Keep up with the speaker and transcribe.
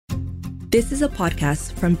This is a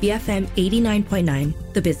podcast from BFM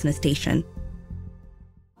 89.9, the business station.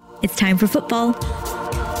 It's time for football. Salah.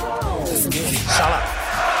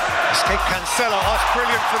 Escape Cancelo. Oh, it's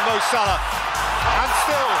brilliant from Mo Salah. And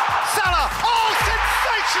still, Salah. Oh,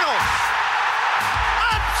 sensational!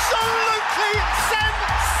 Absolutely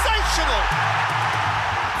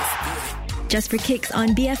sensational! Just for Kicks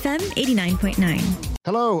on BFM 89.9.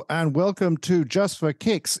 Hello and welcome to Just for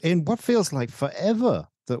Kicks in what feels like forever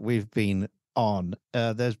that we've been on.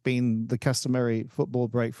 There's been the customary football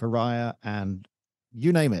break for Raya and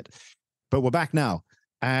you name it. But we're back now.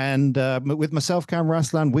 And with myself, Cam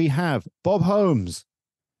Raslan, we have Bob Holmes.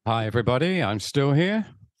 Hi, everybody. I'm still here.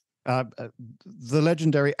 The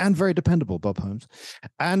legendary and very dependable Bob Holmes.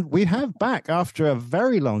 And we have back, after a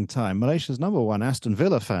very long time, Malaysia's #1 Aston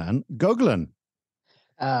Villa fan, Goglan.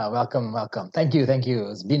 Welcome. Thank you.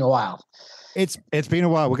 It's been a while. It's been a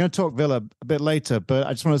while. We're going to talk Villa a bit later, but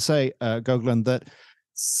I just want to say, Goglan, that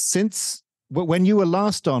since when you were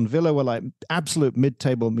last on, Villa were like absolute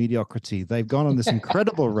mid-table mediocrity. They've gone on this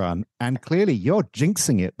incredible run, and clearly you're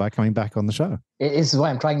jinxing it by coming back on the show. This is why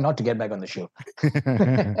I'm trying not to get back on the show.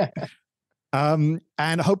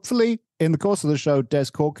 And hopefully in the course of the show, Des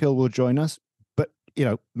Corkill will join us. But,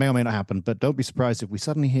 may or may not happen. But don't be surprised if we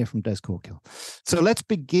suddenly hear from Des Corkill. So let's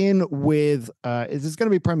begin with, this is going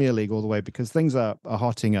to be Premier League all the way because things are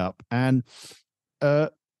hotting up. And we're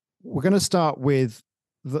going to start with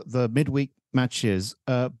the midweek matches.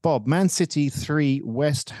 Bob, Man City 3,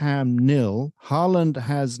 West Ham 0. Haaland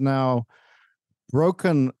has now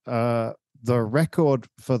broken the record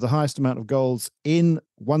for the highest amount of goals in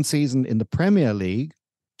one season in the Premier League,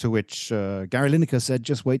 to which Gary Lineker said,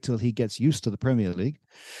 just wait till he gets used to the Premier League.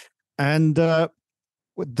 And some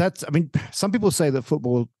people say that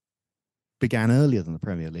football began earlier than the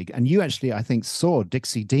Premier League. And you actually, I think, saw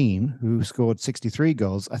Dixie Dean, who scored 63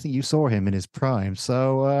 goals. I think you saw him in his prime.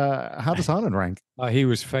 So how does Haaland rank? He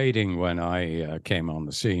was fading when I came on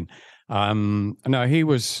the scene. No, he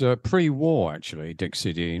was pre-war, actually,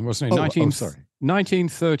 Dixie Dean, wasn't he?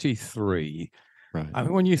 1933. Right. I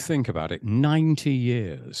mean, when you think about it, 90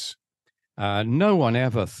 years. No one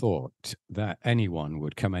ever thought that anyone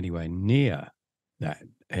would come anywhere near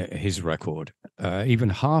his record, even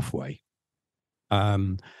halfway.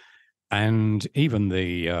 And even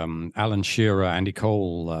the Alan Shearer, Andy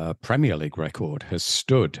Cole Premier League record has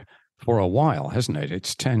stood for a while, hasn't it?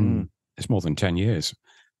 It's more than 10 years.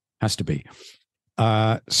 Has to be.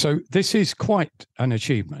 So this is quite an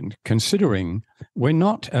achievement, considering we're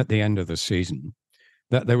not at the end of the season,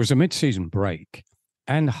 that there was a mid-season break,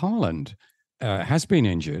 and Haaland has been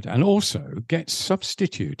injured and also gets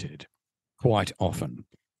substituted quite often.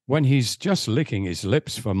 When he's just licking his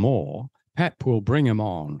lips for more, Pep will bring him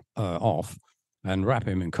off and wrap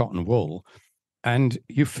him in cotton wool, and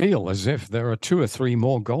you feel as if there are 2 or 3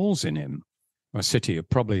 more goals in him. City are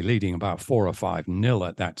probably leading about 4 or 5-0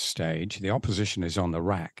 at that stage. The opposition is on the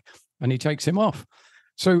rack, and he takes him off.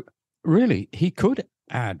 So really, he could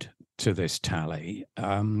add to this tally.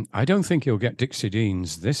 I don't think he'll get Dixie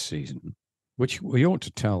Dean's this season, which we ought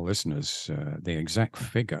to tell listeners the exact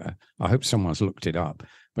figure. I hope someone's looked it up,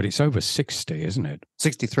 but it's over 60, isn't it?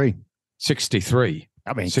 63. 63.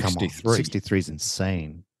 I mean, 63. Come on. 63 is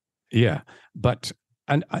insane. Yeah, but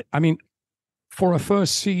I mean, for a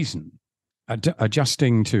first season,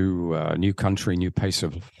 adjusting to a new country, new pace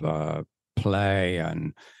of play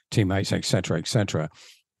and teammates, etc.,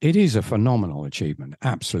 it is a phenomenal achievement,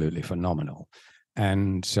 absolutely phenomenal.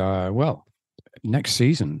 And, next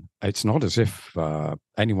season, it's not as if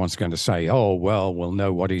anyone's going to say, oh, well, we'll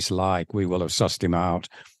know what he's like, we will have sussed him out,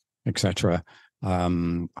 etc.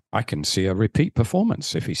 I can see a repeat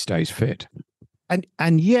performance if he stays fit.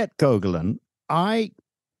 And yet, Goglan, I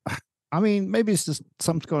mean, maybe it's just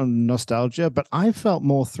some kind of nostalgia, but I felt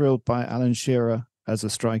more thrilled by Alan Shearer as a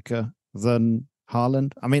striker than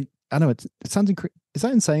Haaland. I mean, I know it sounds is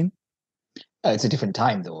that insane? It's a different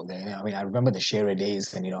time, though. I mean, I remember the Shearer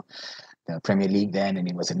days and, the Premier League then, and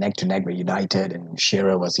it was a neck-to-neck with United, and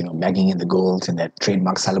Shearer was, bagging in the goals and that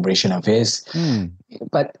trademark celebration of his.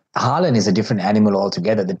 But Haaland is a different animal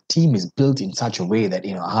altogether. The team is built in such a way that,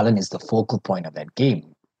 Haaland is the focal point of that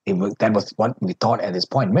game. That was what we thought at this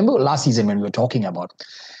point. Remember last season when we were talking about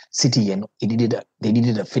City and they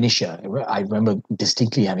needed a finisher. I remember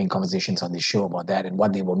distinctly having conversations on this show about that, and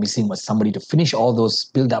what they were missing was somebody to finish all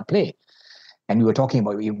those build-up play. And we were talking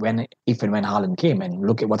about if and when Haaland came, and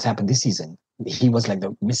look at what's happened this season. He was like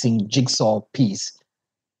the missing jigsaw piece.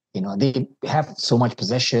 They have so much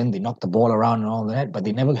possession, they knock the ball around and all that, but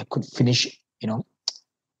they never could finish,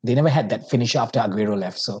 They never had that finisher after Aguero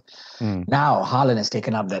left. So now Haaland has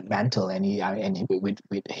taken up that mantle, and with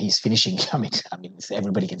his finishing. I mean,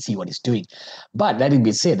 everybody can see what he's doing. But let it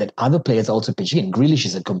be said that other players also pitch in. Grealish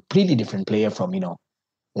is a completely different player from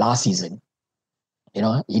last season.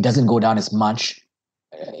 He doesn't go down as much.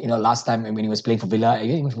 Last time when he was playing for Villa,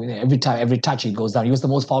 every touch he goes down. He was the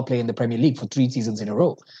most foul player in the Premier League for 3 seasons in a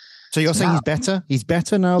row. So you're saying he's better? He's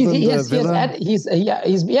better now than Villa? He's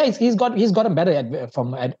gotten better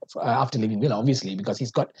after leaving Villa, obviously, because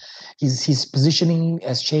his positioning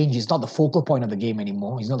has changed. He's not the focal point of the game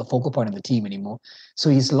anymore. He's not the focal point of the team anymore. So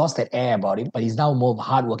he's lost that air about it, but he's now more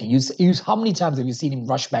hardworking. How many times have you seen him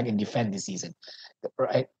rush back and defend this season?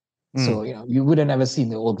 Right? So, you would have never seen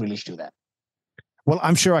the old Grealish do that. Well,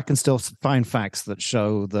 I'm sure I can still find facts that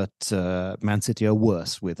show that Man City are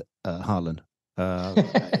worse with Haaland.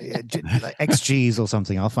 XGs or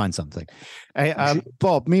something. I'll find something. Hey,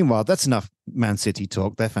 Bob, meanwhile, that's enough Man City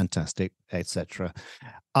talk. They're fantastic, etc.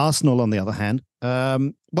 Arsenal, on the other hand,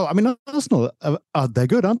 Arsenal, they're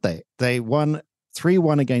good, aren't they? They won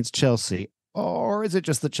 3-1 against Chelsea. Or is it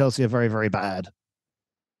just that Chelsea are very, very bad?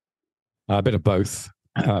 A bit of both.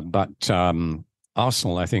 But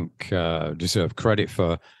Arsenal, I think, deserve credit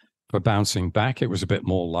for bouncing back. It was a bit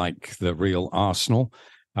more like the real Arsenal.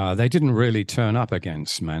 They didn't really turn up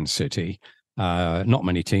against Man City. Not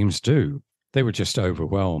many teams do. They were just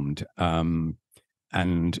overwhelmed.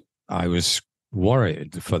 And I was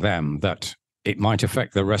worried for them that it might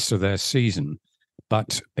affect the rest of their season.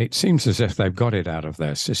 But it seems as if they've got it out of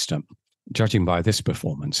their system, judging by this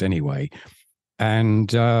performance anyway. And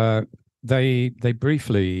they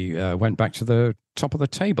briefly went back to the top of the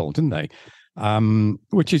table, didn't they?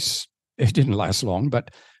 It didn't last long,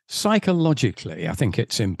 but psychologically, I think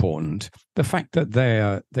it's important. The fact that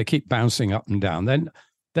they keep bouncing up and down, then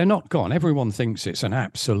they're not gone. Everyone thinks it's an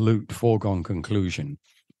absolute foregone conclusion.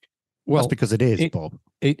 Well, that's because it is, Bob.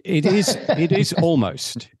 It is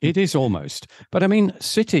almost. It is almost. But I mean,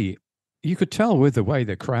 City, you could tell with the way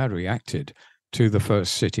the crowd reacted to the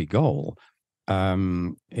first City goal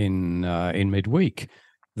in midweek.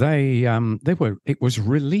 It was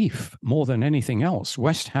relief more than anything else.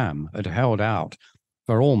 West Ham had held out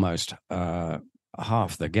for almost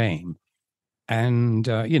half the game. And,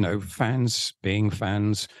 fans being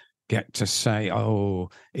fans get to say, oh,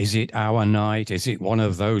 is it our night? Is it one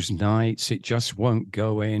of those nights? It just won't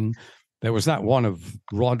go in. There was that one of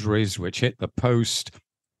Rodri's which hit the post,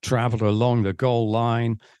 traveled along the goal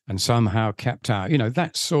line and somehow kept out.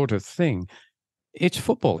 That sort of thing. It's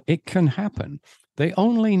football. It can happen. They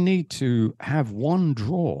only need to have one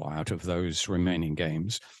draw out of those remaining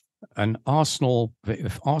games. And Arsenal,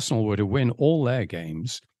 if Arsenal were to win all their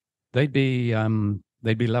games, they'd be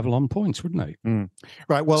level on points, wouldn't they?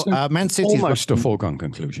 Right. Well, so Man City's almost a foregone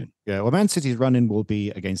conclusion. Yeah. Well, Man City's run-in will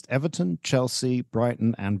be against Everton, Chelsea,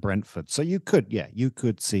 Brighton, and Brentford. So you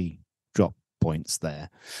could see drop points there.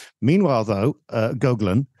 Meanwhile, though,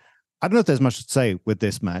 Goglan, I don't know if there's much to say with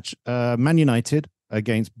this match. Man United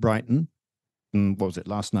against Brighton. What was it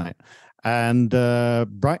last night? And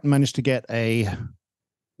Brighton managed to get a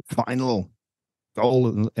final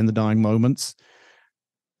goal in the dying moments.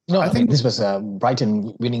 No, I think this was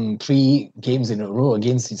Brighton winning 3 games in a row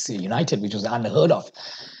against United, which was unheard of.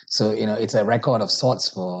 So it's a record of sorts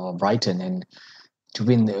for Brighton, and to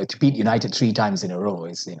beat United 3 times in a row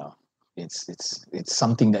is it's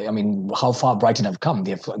something that, I mean, how far Brighton have come.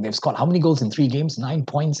 They've scored how many goals in 3 games? 9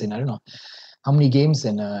 points in I don't know how many games,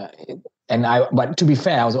 but to be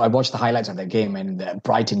fair, I watched the highlights of that game, and the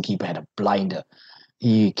Brighton keeper had a blinder.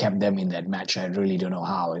 He kept them in that match. I really don't know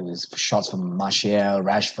how. It was shots from Martial,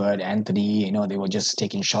 Rashford, Anthony. They were just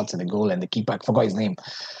taking shots at the goal, and the keeper, I forgot his name.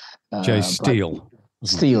 Jay Steele.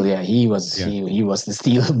 Steele, yeah, he was the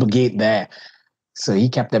Steele brigade there. So he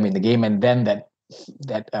kept them in the game, and then that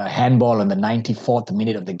handball on the 94th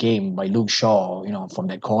minute of the game by Luke Shaw, from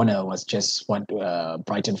that corner was just what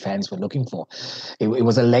Brighton fans were looking for. It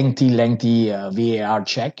was a lengthy VAR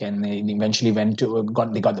check, and they eventually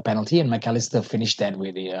got the penalty, and McAllister finished that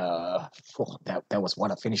with that was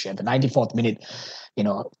what a finish at the 94th minute,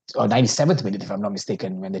 or 97th minute if I'm not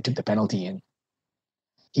mistaken, when they took the penalty, and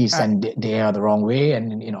he sent De Gea the wrong way,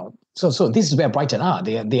 and So this is where Brighton are.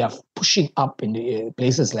 They are pushing up in the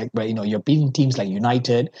places like where you're beating teams like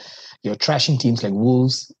United, you're trashing teams like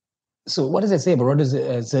Wolves. So what does that say about Rodgers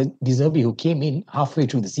De Zerbi, who came in halfway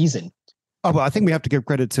through the season? Oh, well, I think we have to give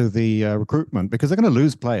credit to the recruitment, because they're going to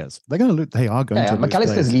lose players. They are going to lose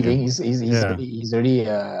McAllister's players. leaving.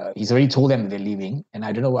 He's already told them they're leaving, and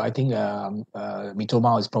I don't know. I think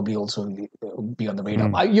Mitoma is probably also be on the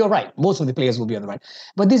radar. You're right. Most of the players will be on the radar.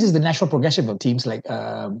 But this is the natural progression of teams like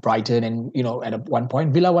Brighton and, at one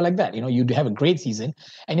point, Villa were like that. You have a great season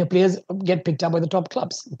and your players get picked up by the top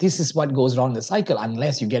clubs. This is what goes around the cycle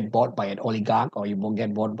unless you get bought by an oligarch or you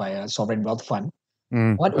get bought by a sovereign wealth fund.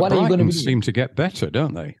 What are you going to be doing? Seem to get better,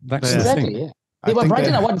 don't they? That's exactly, the thing. Yeah. But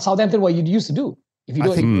Brighton are what Southampton what you used to do. If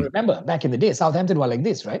you remember, back in the day, Southampton were like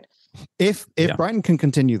this, right? If Brighton can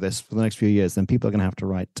continue this for the next few years, then people are going to have to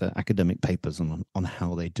write academic papers on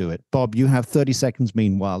how they do it. Bob, you have 30 seconds.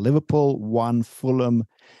 Meanwhile, Liverpool 1, Fulham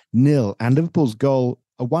 0, and Liverpool's goal,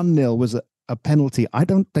 a 1-0, was a penalty. I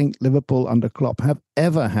don't think Liverpool under Klopp have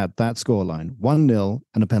ever had that scoreline, 1-0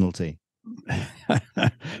 and a penalty.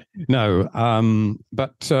 No,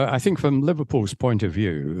 but I think from Liverpool's point of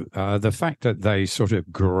view, the fact that they sort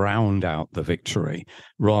of ground out the victory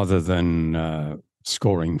rather than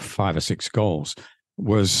scoring 5 or 6 goals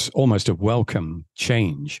was almost a welcome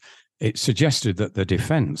change. It suggested that the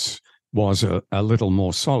defense was a little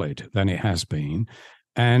more solid than it has been.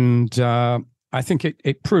 And I think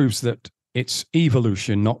it proves that it's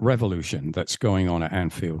evolution, not revolution, that's going on at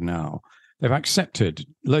Anfield now. They've accepted,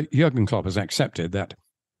 Jurgen Klopp has accepted that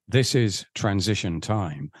this is transition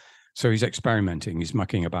time. So he's experimenting, he's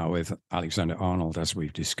mucking about with Alexander-Arnold, as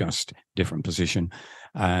we've discussed, different position,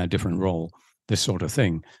 different role, this sort of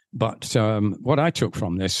thing. But what I took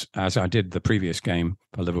from this, as I did the previous game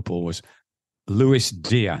for Liverpool, was Luis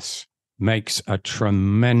Diaz makes a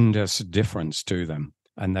tremendous difference to them,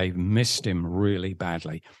 and they've missed him really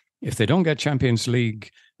badly. If they don't get Champions League,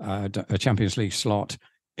 a Champions League slot,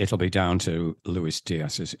 it'll be down to Luis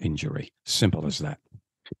Diaz's injury. Simple as that.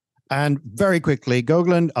 And very quickly,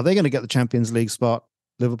 Gogland, are they going to get the Champions League spot,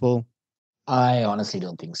 Liverpool? I honestly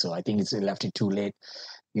don't think so. I think it's left it too late.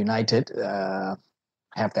 United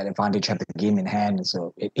have that advantage, have the game in hand.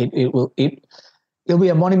 So it'll be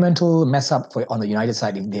a monumental mess up on the United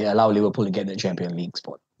side if they allow Liverpool to get the Champions League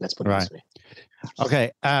spot. Let's put it this way. Okay,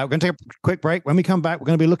 we're going to take a quick break. When we come back, we're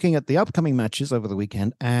going to be looking at the upcoming matches over the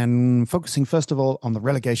weekend and focusing first of all on the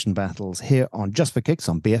relegation battles here on Just for Kicks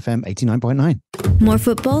on BFM 89.9. More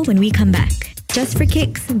football when we come back. Just for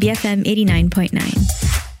Kicks, BFM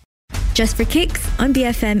 89.9. Just for Kicks on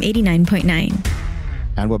BFM 89.9.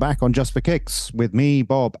 And we're back on Just for Kicks with me,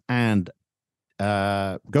 Bob, and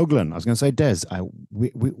Goglan. I was going to say Des.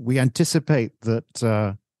 We anticipate that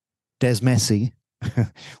Des Messi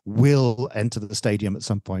will enter the stadium at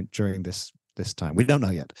some point during this time. We don't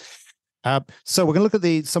know yet. So we're going to look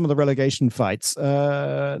at some of the relegation fights.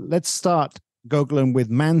 Let's start, Goglan,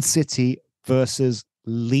 with Man City versus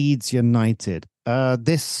Leeds United.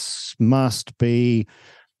 This must be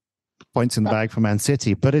points in the bag for Man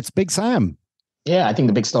City, but it's Big Sam. Yeah, I think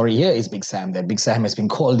the big story here is Big Sam. That Big Sam has been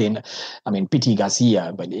called in. I mean, Pity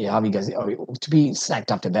Garcia, but Javi Garcia, to be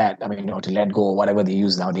sacked after that, I mean, to let go, whatever they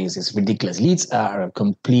use nowadays is ridiculous. Leeds are a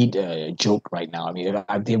complete joke right now. I mean,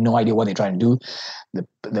 they have no idea what they're trying to do.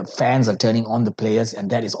 The fans are turning on the players, and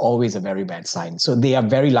that is always a very bad sign. So they are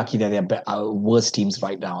very lucky that they're our worst teams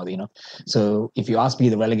right now, So if you ask me,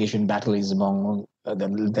 the relegation battle is among,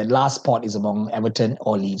 the last spot is among Everton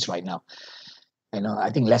or Leeds right now. I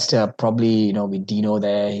think Leicester probably, with Dino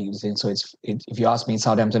there. So if you ask me,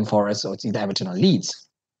 Southampton, Forest, or it's either Everton or Leeds.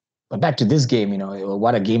 But back to this game,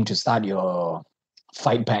 what a game to start your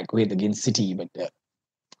fight back with against City. But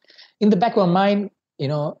in the back of my mind,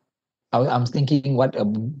 I'm thinking what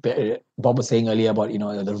Bob was saying earlier about,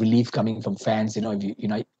 the relief coming from fans,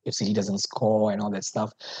 if City doesn't score and all that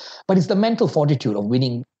stuff. But it's the mental fortitude of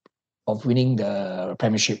winning the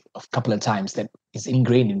Premiership a couple of times that is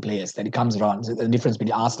ingrained in players, that it comes around. So the difference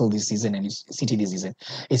between Arsenal this season and City this season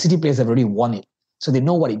is City players have already won it. So they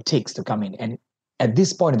know what it takes to come in. And at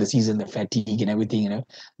this point of the season, the fatigue and everything,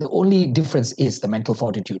 the only difference is the mental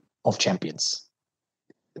fortitude of champions.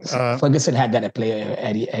 Ferguson had that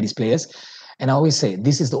at his players. And I always say,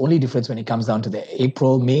 this is the only difference when it comes down to the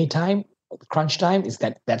April, May time, crunch time, is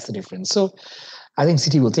that's the difference. So I think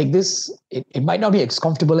City will take this. It might not be as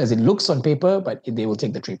comfortable as it looks on paper, but they will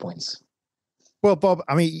take the 3 points. Well, Bob,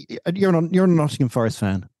 I mean, you're a Nottingham Forest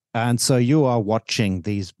fan, and so you are watching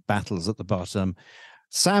these battles at the bottom.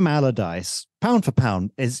 Sam Allardyce, pound for pound,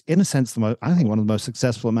 is in a sense I think one of the most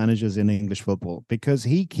successful managers in English football because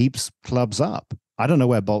he keeps clubs up. I don't know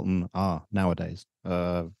where Bolton are nowadays,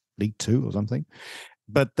 League Two or something,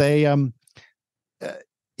 but they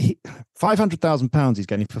 £500,000 he's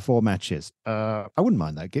getting for 4 matches. I wouldn't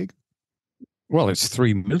mind that gig. Well, it's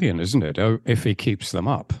 3 million, isn't it? If he keeps them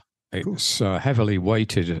up. It's heavily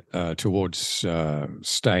weighted towards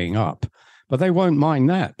staying up, but they won't mind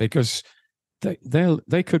that because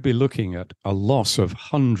they could be looking at a loss of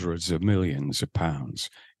hundreds of millions of pounds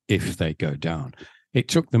if they go down. It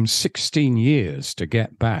took them 16 years to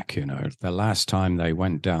get back. The last time they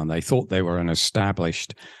went down, they thought they were an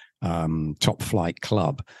established top flight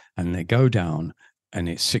club, and they go down, and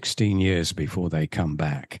it's 16 years before they come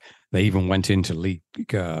back. They even went into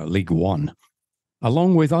League One,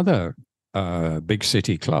 along with other big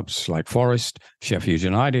city clubs like Forest, Sheffield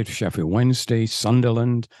United, Sheffield Wednesday,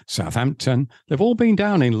 Sunderland, Southampton. They've all been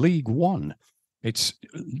down in League One.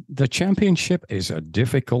 The Championship is a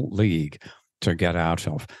difficult league to get out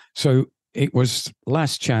of. So it was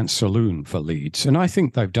last chance saloon for Leeds. And I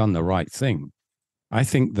think they've done the right thing. I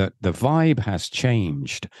think that the vibe has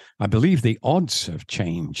changed. I believe the odds have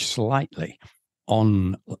changed slightly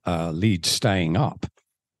on Leeds staying up.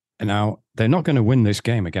 Now, they're not going to win this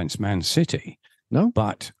game against Man City. No?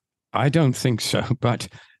 But I don't think so. But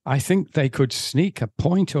I think they could sneak a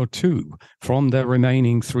point or two from their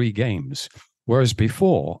remaining 3 games. Whereas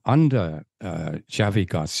before, under Xavi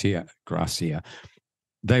Gracia,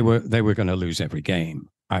 they were going to lose every game.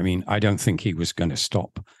 I mean, I don't think he was going to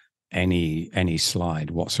stop any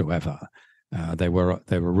slide whatsoever. They were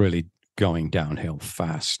really going downhill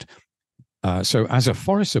fast. So as a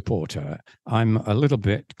Forest supporter, I'm a little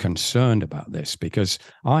bit concerned about this because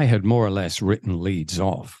I had more or less written Leeds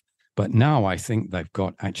off. But now I think they've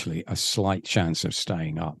got actually a slight chance of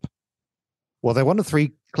staying up. Well, they're one of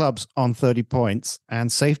 3 clubs on 30 points,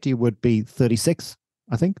 and safety would be 36,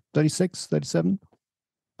 I think, 36, 37.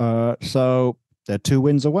 So they're 2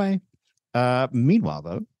 wins away. Meanwhile,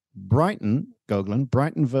 though, Brighton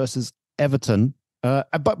versus Everton.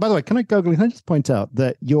 But by the way, can I just point out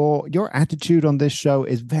that your attitude on this show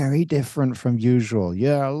is very different from usual.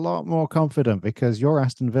 You're a lot more confident because you're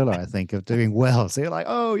Aston Villa, I think, of doing well. So you're like,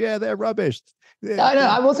 oh yeah, they're rubbish. No,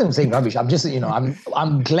 I wasn't saying rubbish. I'm just,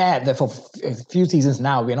 I'm glad that for a few seasons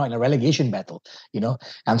now we're not in a relegation battle.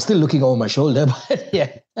 I'm still looking over my shoulder, but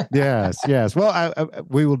yeah. Yes. Well,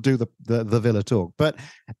 we will do the Villa talk, but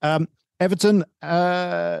Everton.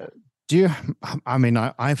 Do you? I mean,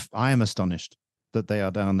 I am astonished that they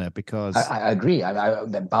are down there because I agree.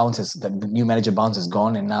 The new manager Bounce is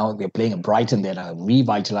gone, and now they're playing at Brighton that are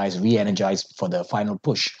revitalized, re-energized for the final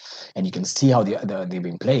push. And you can see how they've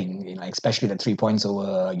been playing. Especially the 3 points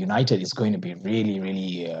over United is going to be really,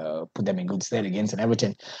 really put them in good stead against an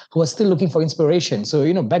Everton who are still looking for inspiration.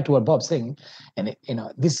 So back to what Bob's saying, and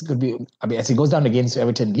this could be. I mean, as it goes down against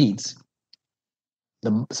Everton Leeds,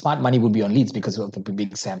 the smart money would be on Leeds because of the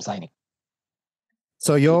big Sam signing.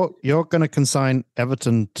 So you're going to consign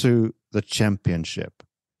Everton to the Championship?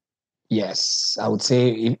 Yes, I would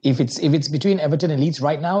say if it's between Everton and Leeds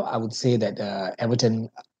right now, I would say that Everton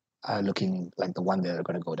are looking like the one that are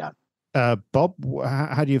going to go down. Bob,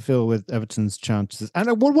 how do you feel with Everton's chances?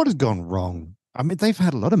 And what has gone wrong? I mean, they've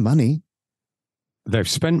had a lot of money. They've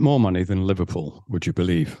spent more money than Liverpool, would you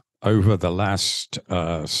believe, over the last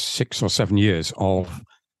 6 or 7 years of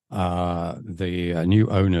the new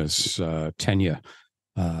owner's tenure.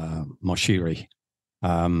 Moshiri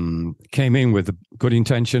came in with good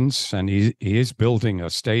intentions, and he is building a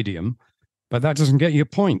stadium, but that doesn't get you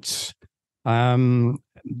points.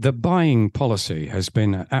 The buying policy has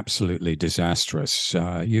been absolutely disastrous.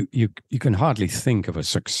 You can hardly think of a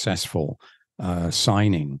successful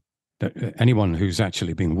signing that anyone who's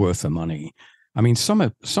actually been worth the money. I mean, some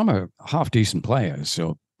are half decent players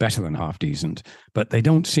or better than half decent, but they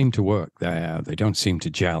don't seem to work there. They don't seem to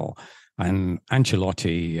gel. And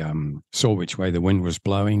Ancelotti saw which way the wind was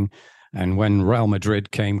blowing. And when Real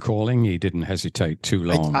Madrid came calling, he didn't hesitate too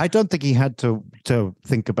long. I don't think he had to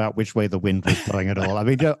think about which way the wind was blowing at all. I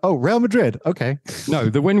mean, Real Madrid. Okay. No,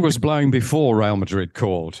 the wind was blowing before Real Madrid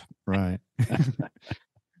called. Right.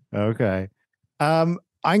 Okay. I'm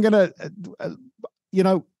going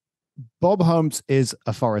to, Bob Holmes is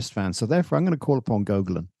a Forest fan. So therefore, I'm going to call upon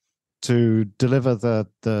Gogolin to deliver the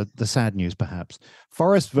sad news, perhaps.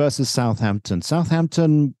 Forest versus Southampton.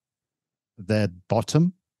 Southampton, they're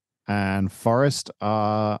bottom, and Forest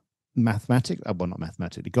are not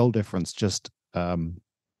mathematically, goal difference, just they're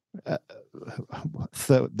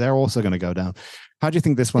also going to go down. How do you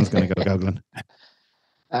think this one's going to go, Gogolin?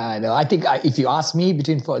 No, I think if you ask me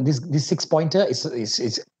for this 6-pointer,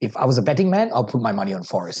 is if I was a betting man, I'll put my money on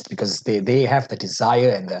Forest because they have the desire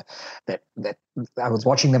and that I was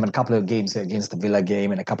watching them in a couple of games against the Villa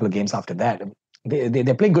game and a couple of games after that.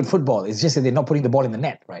 They're playing good football. It's just that they're not putting the ball in the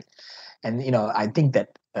net, right? And I think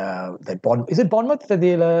that is it Bournemouth that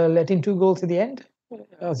they let in 2 goals at the end?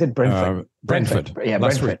 Or was it Brentford? Brentford. Yeah,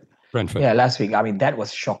 Brentford. Yeah, last week. I mean, that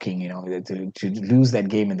was shocking, to lose that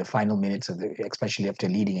game in the final minutes especially after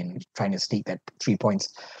leading and trying to sneak that 3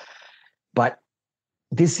 points. But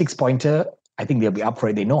this 6-pointer, I think they'll be up for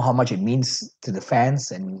it. They know how much it means to the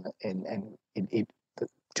fans and it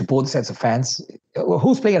to both sets of fans.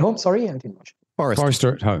 Who's playing at home? Sorry, I didn't watch.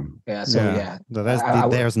 Forester at home. Yeah, so yeah. No,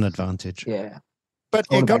 there's an advantage. Yeah. But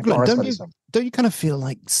don't you kind of feel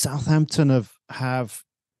like Southampton have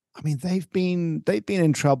I mean, they've been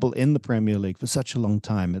in trouble in the Premier League for such a long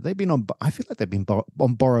time. I feel like they've been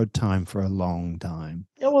on borrowed time for a long time.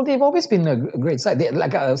 Yeah, well, they've always been a great side.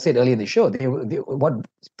 Like I said earlier in the show, what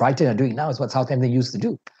Brighton are doing now is what Southampton used to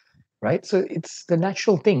do, right? So it's the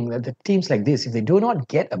natural thing that the teams like this, if they do not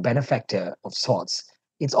get a benefactor of sorts,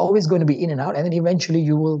 it's always going to be in and out, and then eventually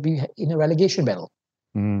you will be in a relegation battle.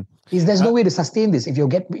 There's no way to sustain this if your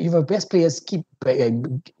best players keep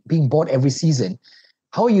being bought every season.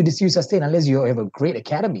 How are you sustain unless you have a great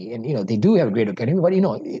academy? And they do have a great academy, but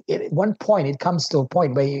at one point it comes to a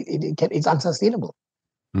point where it's unsustainable,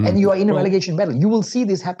 and you are in a relegation battle. You will see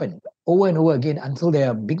this happen over and over again until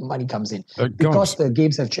their big money comes in, because the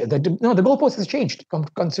games have changed. The goalpost has changed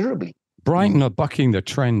considerably. Brighton are bucking the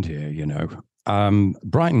trend here.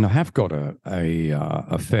 Brighton have got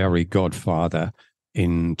a fairy godfather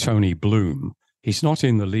in Tony Bloom. He's not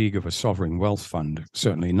in the league of a sovereign wealth fund,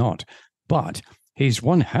 certainly not, but he's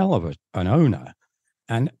one hell of an owner.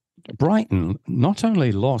 And Brighton not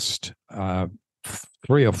only lost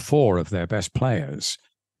 3 or 4 of their best players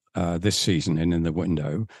this season in the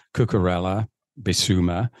window, Cucurella,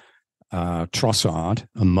 Bissouma, Trossard,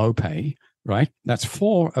 and Mopé, right? That's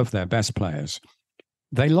 4 of their best players.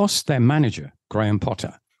 They lost their manager, Graham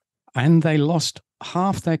Potter, and they lost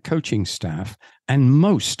half their coaching staff and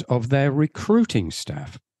most of their recruiting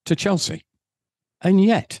staff to Chelsea. And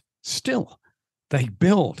yet, still, they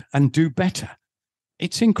build and do better.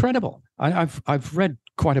 It's incredible. I've read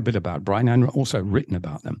quite a bit about Brighton and also written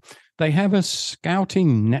about them. They have a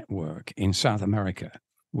scouting network in South America,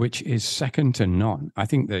 which is second to none. I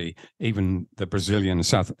think even the Brazilian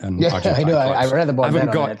South and Argentine I know. I read about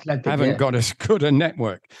haven't got as good a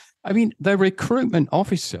network. I mean, the recruitment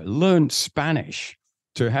officer learned Spanish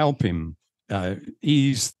to help him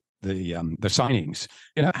ease the signings.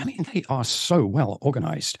 They are so well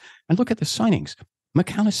organized. And look at the signings.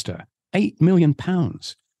 McAllister, £8 million.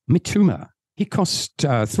 Mitoma, he cost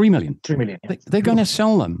 3 million. 3 million. Yeah. They're going to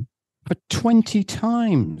sell them for 20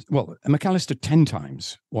 times. Well, McAllister 10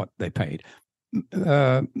 times what they paid.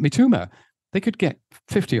 Mitoma, they could get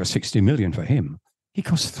 50 or 60 million for him. He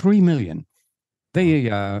cost 3 million. They've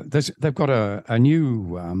got a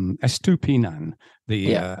new Estupinan,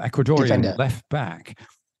 the Ecuadorian defender, left back,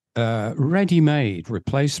 ready-made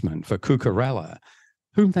replacement for Cucurella,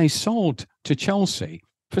 whom they sold to Chelsea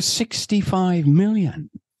for 65 million.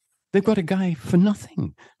 They've got a guy for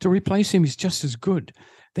nothing to replace him. He's just as good.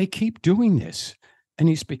 They keep doing this, and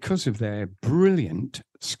it's because of their brilliant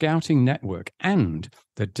scouting network and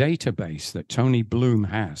the database that Tony Bloom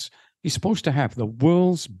has. He's supposed to have the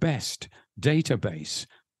world's best database.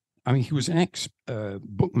 I mean, he was an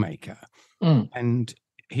ex-bookmaker, and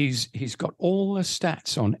he's got all the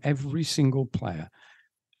stats on every single player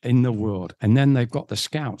in the world, and then they've got the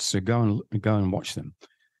scouts to go and watch them.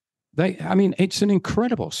 It's an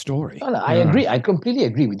incredible story. No, I agree. I completely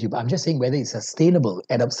agree with you. But I'm just saying whether it's sustainable.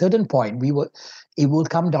 At a certain point, it will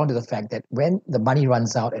come down to the fact that when the money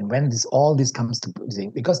runs out and when all this comes to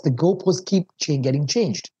because the goalposts keep getting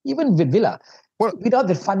changed, even with Villa. Well, without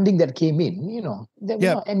the funding that came in, but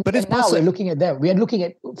now we're looking at that. We are looking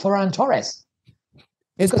at Ferran Torres.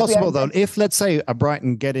 It's possible, though, if, let's say, a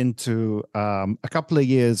Brighton get into a couple of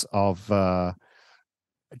years of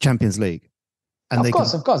Champions League. And of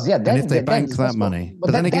course, yeah. And if they bank that money.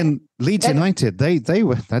 But then again, Leeds United, they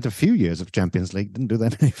had a few years of Champions League, didn't do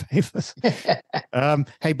them any favors.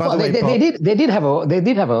 Hey, by the way, they did have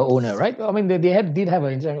a owner, right? I mean, they did have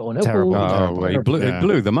an owner. Terrible. He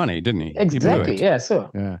blew the money, didn't he? Exactly. He yeah.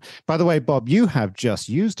 So. Yeah. By the way, Bob, you have just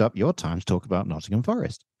used up your time to talk about Nottingham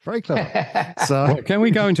Forest. Very clever. So, can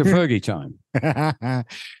we go into Fergie time?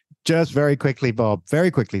 Just very quickly, Bob.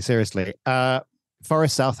 Very quickly, seriously.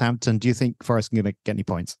 Forest, Southampton, do you think Forest can get any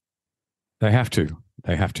points? They have to.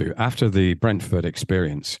 After the Brentford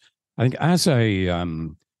experience, I think as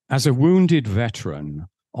a wounded veteran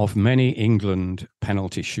of many England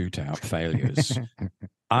penalty shootout failures,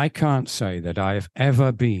 I can't say that I've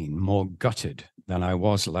ever been more gutted than I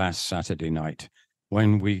was last Saturday night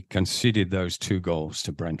when we conceded those 2 goals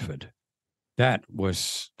to Brentford. That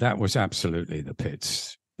was absolutely the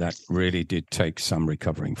pits. That really did take some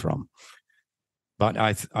recovering from. But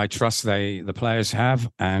I trust the players have,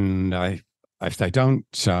 and if they don't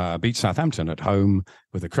beat Southampton at home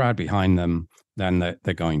with the crowd behind them, then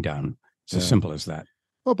they're going down. It's as simple as that.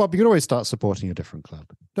 Well, Bob, you can always start supporting a different club.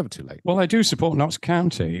 Never too late. Well, I do support Notts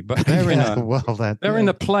County, but they're in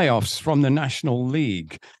the playoffs from the National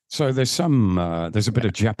League, so there's a bit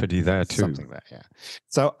of jeopardy there too. Something there, yeah.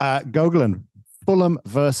 So, Gogolin, Fulham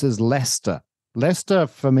versus Leicester. Leicester,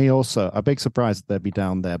 for me, also a big surprise that they'd be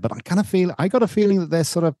down there, but I got a feeling that they're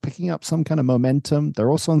sort of picking up some kind of momentum.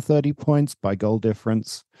 They're also on 30 points by goal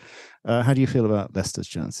difference. How do you feel about Leicester's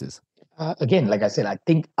chances? Again, like I said,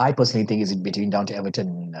 I personally think it's between down to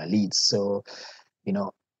Everton and Leeds. So,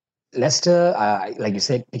 Leicester, like you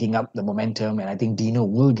said, picking up the momentum, and I think Dino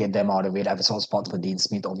will get them out of it. I have a soft spot for Dean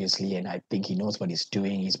Smith, obviously, and I think he knows what he's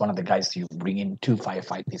doing. He's one of the guys you bring in to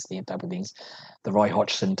firefight this type of things, the Roy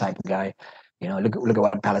Hodgson type of guy. Look at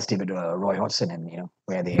what Palace did with Roy Hodgson, and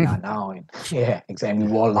where they are now. And yeah, exactly.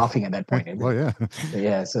 We were all laughing at that point. Well, yeah,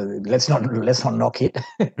 yeah. So let's not knock it.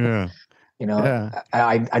 Yeah.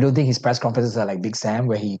 I don't think his press conferences are like Big Sam,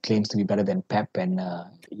 where he claims to be better than Pep. And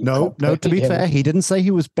no. To be fair, he didn't say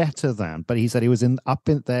he was better than, but he said he was up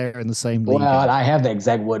in there in the same league. Well, I have the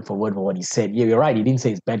exact word for what he said. Yeah, you're right. He didn't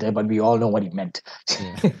say it's better, but we all know what he meant.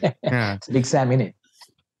 Yeah. It's Big Sam in it.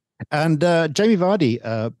 And Jamie Vardy,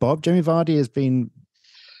 Bob. Jamie Vardy has been.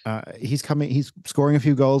 He's scoring a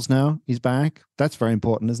few goals now. He's back. That's very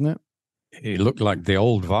important, isn't it? He looked like the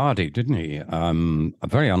old Vardy, didn't he?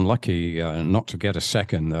 Very unlucky not to get a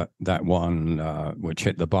second, that one which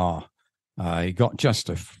hit the bar. He got just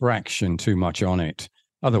a fraction too much on it.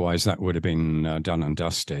 Otherwise, that would have been done and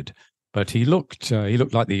dusted. But he looked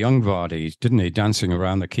like the young Vardy, didn't he? Dancing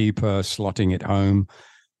around the keeper, slotting it home.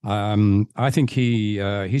 I think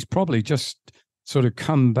he's probably just sort of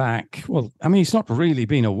come back. Well, I mean, he's not really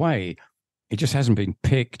been away. He just hasn't been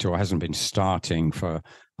picked or hasn't been starting for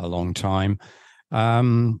a long time.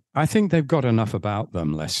 I think they've got enough about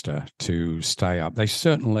them, Leicester, to stay up. They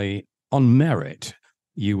certainly, on merit,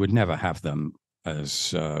 you would never have them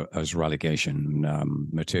as relegation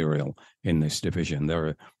material in this division.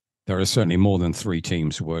 There are certainly more than 3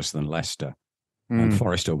 teams worse than Leicester. And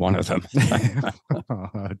Forest are one of them.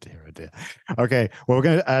 Oh dear. Okay, well, we're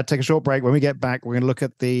going to take a short break. When we get back, we're going to look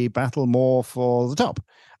at the battle more for the top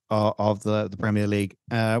of the Premier League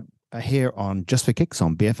here on Just for Kicks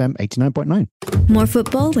on BFM 89.9. More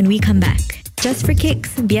football when we come back. Just for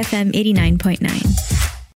Kicks, BFM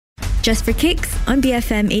 89.9. Just for Kicks on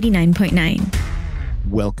BFM 89.9.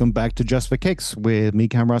 Welcome back to Just for Kicks with me,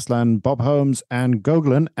 Cam Ruslan, Bob Holmes, and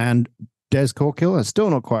Gogolin. And Des Corkill has still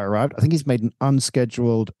not quite arrived. I think he's made an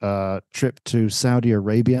unscheduled trip to Saudi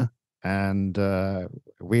Arabia, and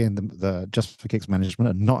we in the Just for Kicks management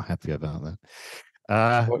are not happy about that.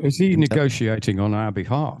 Is he negotiating on our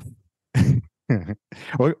behalf?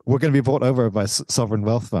 We're going to be brought over by Sovereign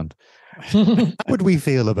Wealth Fund. How would we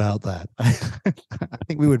feel about that? I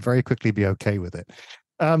think we would very quickly be okay with it.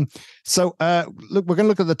 So look, we're going to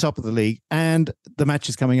look at the top of the league, and the match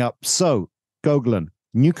is coming up. So, Gogolin,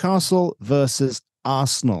 Newcastle versus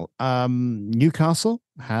Arsenal. Newcastle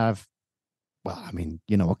have, well, I mean,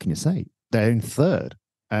 what can you say? They're in third.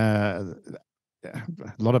 A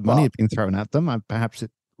lot of money has been thrown at them. I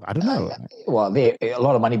don't know. Well, a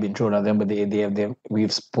lot of money been thrown at them, but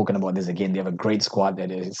we've spoken about this again. They have a great squad that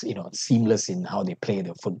is, seamless in how they play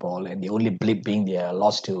the football, and the only blip being their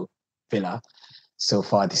loss to Villa so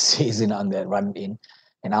far this season on that run in,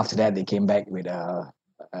 and after that they came back with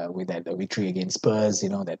that victory against Spurs.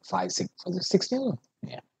 That 5-6 was it 6-0?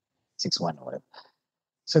 Yeah, 6-1 or whatever.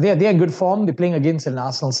 So they're in good form. They're playing against an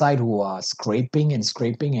Arsenal side who are scraping, and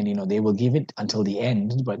they will give it until the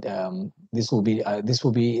end. But this will be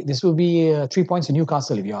 3 points to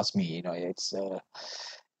Newcastle, if you ask me. It's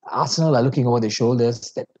Arsenal are looking over their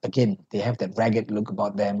shoulders. That again, they have that ragged look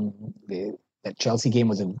about them. That Chelsea game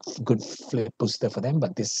was a good flip booster for them,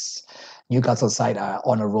 but this Newcastle side are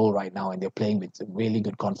on a roll right now, and they're playing with really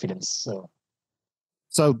good confidence.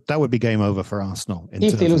 So that would be game over for Arsenal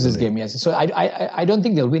if they lose this game. Yes. So I don't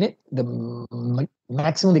think they'll win it. The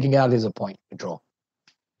maximum they can get out is a point, a draw.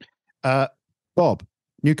 Bob,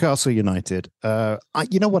 Newcastle United.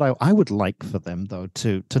 You know what I would like for them though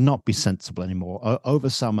to not be sensible anymore over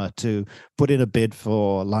summer, to put in a bid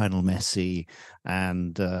for Lionel Messi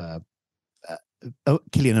and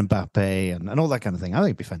Kylian Mbappe and all that kind of thing. I think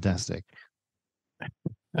it'd be fantastic.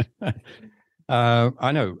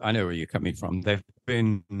 I know where you're coming from. They've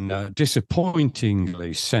been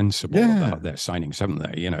disappointingly sensible about their signings, haven't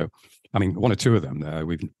they? I mean, one or two of them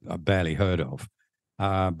we've barely heard of,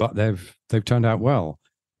 but they've turned out well.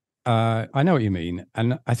 I know what you mean,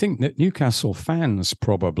 and I think that Newcastle fans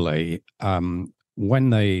probably, when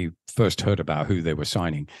they first heard about who they were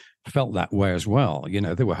signing, felt that way as well.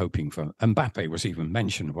 They were hoping for Mbappe. Was even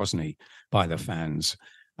mentioned, wasn't he, by the fans?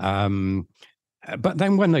 But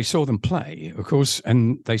then when they saw them play, of course,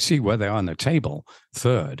 and they see where they are in the table,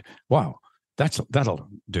 third, wow, that'll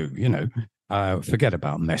do, forget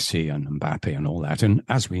about Messi and Mbappe and all that. And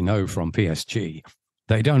as we know from PSG,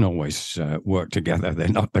 they don't always work together. They're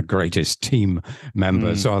not the greatest team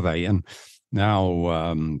members, are they? And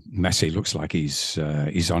now Messi looks like he's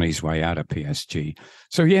on his way out of PSG.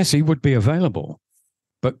 So yes, he would be available.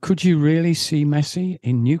 But could you really see Messi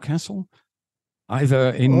in Newcastle,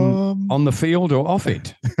 either on the field or off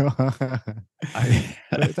it?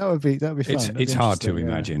 That would be fun. It's hard to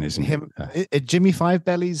imagine, isn't it? Jimmy Five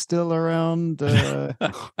Belly's still around. Hey,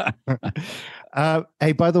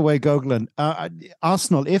 by the way, Goglan,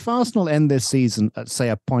 Arsenal. If Arsenal end this season at, say,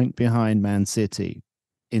 a point behind Man City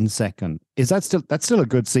in second, that's still a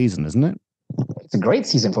good season, isn't it? It's a great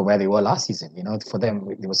season for where they were last season. For them,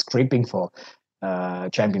 they were scraping for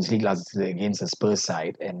Champions League last season against the Spurs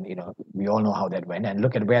side, and we all know how that went. And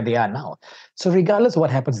look at where they are now. So regardless of what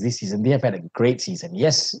happens this season, they have had a great season.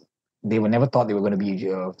 Yes, they were never thought they were going to be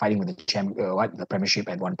fighting with the Premiership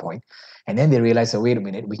at one point, and then they realized, wait a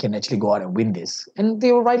minute, we can actually go out and win this, and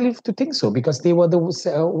they were rightly to think so because they were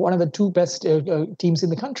one of the two best teams in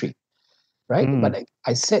the country, right? But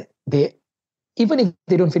I said even if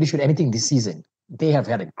they don't finish with anything this season, they have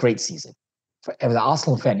had a great season. As an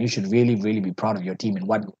Arsenal fan, you should really, really be proud of your team and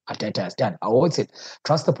what Arteta has done. I always said,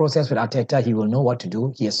 trust the process with Arteta. He will know what to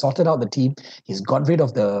do. He has sorted out the team. He's got rid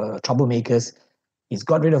of the troublemakers. He's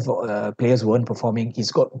got rid of players who weren't performing.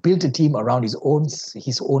 He's built a team around his own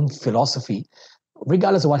philosophy.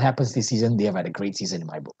 Regardless of what happens this season, they have had a great season in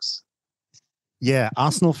my books. Yeah,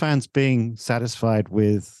 Arsenal fans being satisfied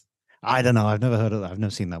with, I don't know, I've never heard of that. I've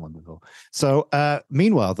never seen that one before. So,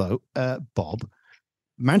 meanwhile, though, Bob,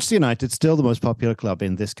 Manchester United, still the most popular club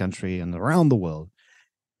in this country and around the world.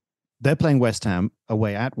 They're playing West Ham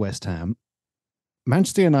away at West Ham.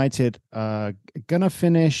 Manchester United are going to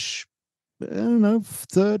finish, I don't know,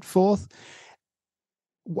 third, fourth.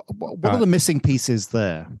 What are the missing pieces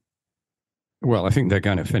there? Well, I think they're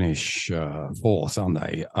going to finish fourth, aren't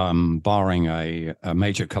they? Barring a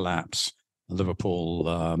major collapse. Liverpool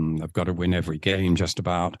have got to win every game just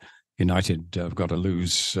about. United have got to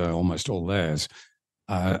lose almost all theirs.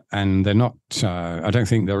 And they're not, I don't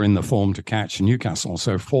think they're in the form to catch Newcastle.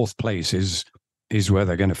 So fourth place is where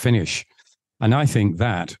they're going to finish. And I think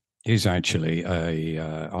that is actually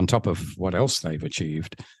on top of what else they've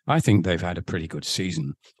achieved, I think they've had a pretty good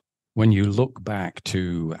season. When you look back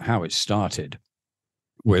to how it started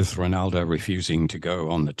with Ronaldo refusing to go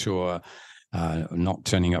on the tour, not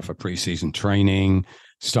turning up for preseason training,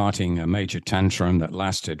 starting a major tantrum that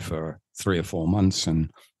lasted for 3 or 4 months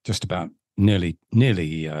and just about nearly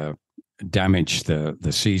damaged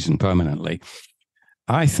the season permanently.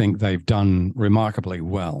 I think they've done remarkably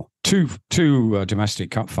well. Two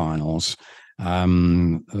domestic cup finals,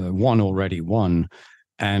 one already won,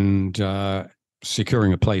 and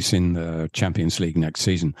securing a place in the Champions League next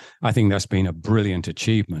season. I think that's been a brilliant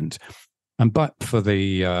achievement. And but for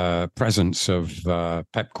the presence of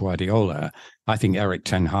Pep Guardiola, I think Erik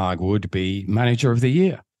ten Hag would be manager of the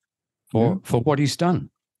year for what he's done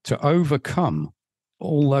to overcome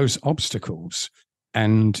all those obstacles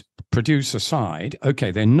and produce a side. Okay,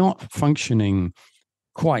 they're not functioning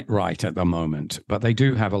quite right at the moment, but they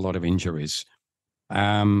do have a lot of injuries.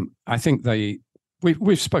 I think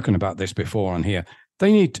we've spoken about this before on here.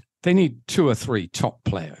 They need 2 or 3 top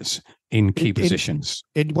players in key positions.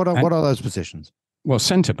 What are those positions? Well,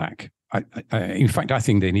 centre back. In fact, I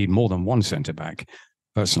think they need more than one centre back,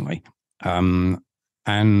 personally, and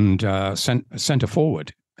centre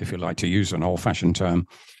forward, if you like to use an old-fashioned term.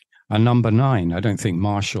 And number 9, I don't think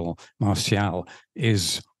Martial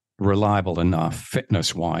is reliable enough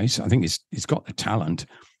fitness-wise. I think he's got the talent,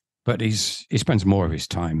 but he spends more of his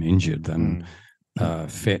time injured than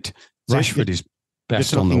fit. So Rashford is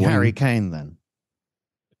best on the wing. Harry Kane, then?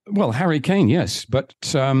 Well, Harry Kane, yes, but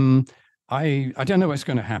I don't know what's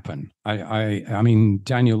going to happen. I mean,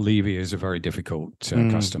 Daniel Levy is a very difficult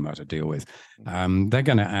customer to deal with. They're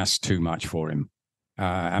going to ask too much for him.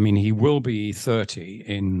 I mean, he will be 30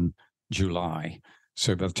 in July.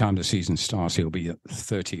 So by the time the season starts, he'll be a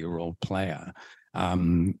 30-year-old player.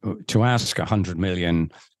 To ask 100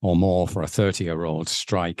 million or more for a 30-year-old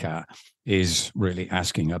striker is really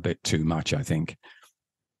asking a bit too much, I think.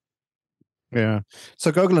 Yeah.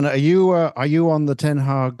 So, Goglan, are you on the Ten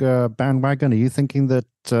Hag bandwagon? Are you thinking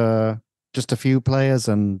that just a few players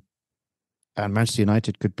and Manchester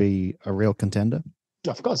United could be a real contender?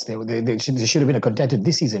 Of course, they should have been a contender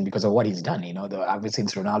this season because of what he's done. Ever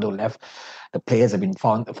since Ronaldo left, the players have been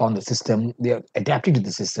found the system. They're adapting to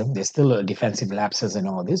the system. There's still defensive lapses and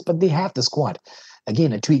all this, but they have the squad.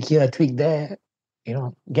 Again, a tweak here, a tweak there.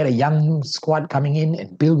 get a young squad coming in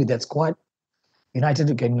and build with that squad,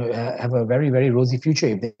 United can have a very, very rosy future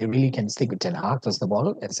if they really can stick with Ten Hag, first of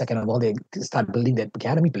all. And second of all, they start building that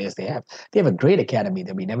academy players they have. They have a great academy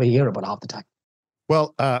that we never hear about half the time.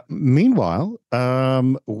 Well, meanwhile,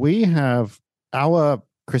 we have our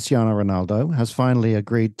Cristiano Ronaldo has finally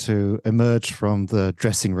agreed to emerge from the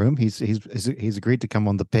dressing room. He's agreed to come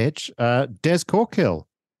on the pitch. Des Corkill.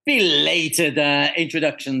 Belated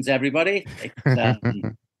introductions, everybody.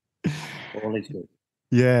 All is good.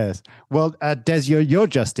 Yes. Well, Des, you're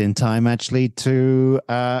just in time actually to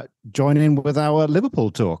join in with our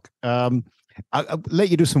Liverpool talk. I'll let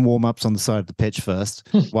you do some warm-ups on the side of the pitch first,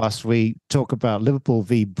 whilst we talk about Liverpool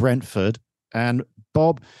v Brentford. And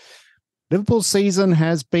Bob, Liverpool's season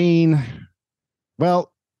has been,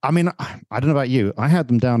 well, I mean, I don't know about you. I had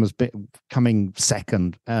them down as coming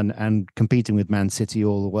second and competing with Man City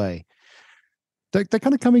all the way. They're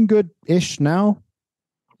kind of coming good-ish now.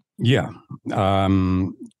 Yeah,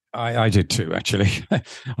 I did too, actually.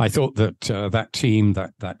 I thought that that team,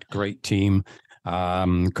 that great team,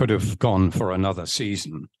 could have gone for another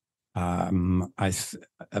season.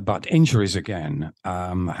 But injuries again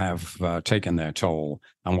have taken their toll,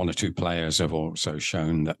 and one or two players have also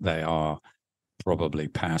shown that they are probably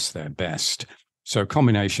past their best. So,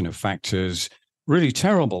 combination of factors, really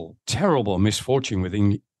terrible misfortune with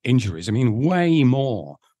injuries. I mean, way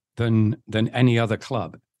more than any other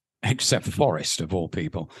club, except Forest, of all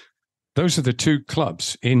people. Those are the two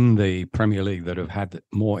clubs in the Premier League that have had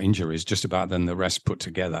more injuries just about than the rest put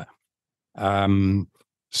together.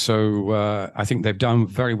 So I think they've done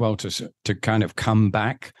very well to kind of come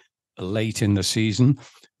back late in the season.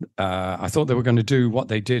 I thought they were going to do what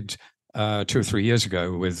they did 2 or 3 years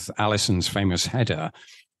ago with Alisson's famous header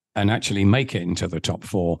and actually make it into the top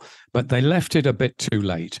four, but they left it a bit too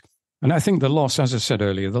late. And I think the loss, as I said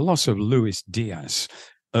earlier, the loss of Luis Diaz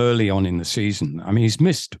early on in the season. I mean, he's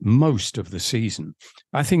missed most of the season.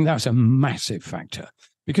 I think that's a massive factor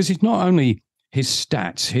because he's not only his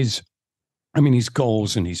stats, his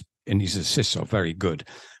goals and his assists are very good,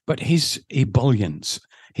 but his ebullience,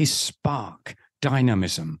 his spark,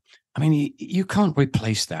 dynamism. I mean, you can't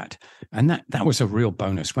replace that. And that was a real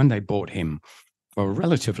bonus when they bought him for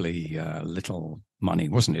relatively little money,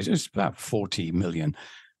 wasn't it? It was about 40 million.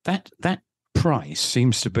 That price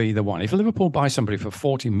seems to be the one. If Liverpool buy somebody for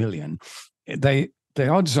 40 million, the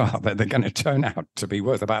odds are that they're going to turn out to be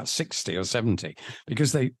worth about 60 or 70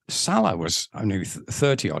 because Salah was only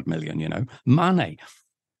 30 odd million, Mane.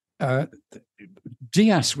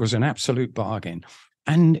 Diaz was an absolute bargain,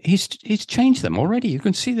 and he's changed them already. You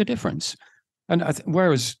can see the difference. And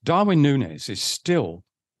whereas Darwin Núñez is still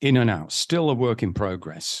in and out, still a work in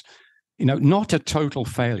progress, not a total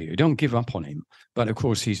failure. You don't give up on him, but of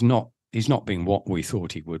course he's not being what we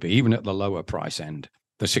thought he would be, even at the lower price end,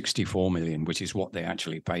 the 64 million, which is what they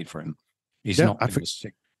actually paid for him. He's not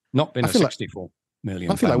been a 64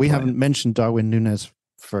 million. I feel like we haven't mentioned Darwin Núñez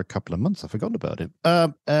for a couple of months. I've forgotten about him.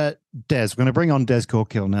 Des, we're going to bring on Des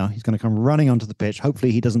Corkill now. He's going to come running onto the pitch.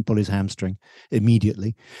 Hopefully he doesn't pull his hamstring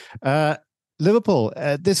immediately. Liverpool,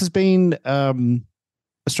 this has been a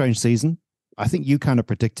strange season. I think you kind of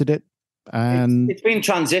predicted it. And it's been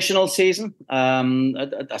transitional season.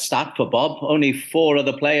 A stat for Bob: only 4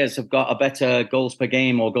 other players have got a better goals per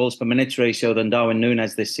game or goals per minute ratio than Darwin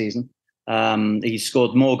Núñez this season. He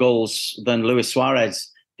scored more goals than Luis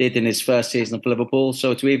Suarez did in his first season for Liverpool.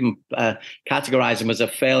 So to even categorize him as a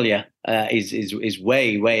failure is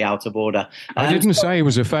way out of order. I didn't say he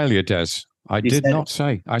was a failure, Des. I did not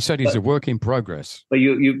say. I said he's a work in progress. But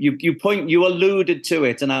you alluded to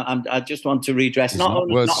it, and I just want to redress. He's not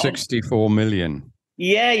worth 64 million.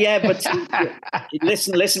 Yeah, but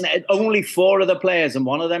listen. Only 4 of the players, and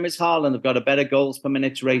one of them is Haaland, have got a better goals per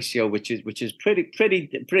minute ratio, which is pretty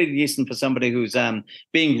decent for somebody who's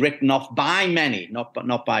being written off by many,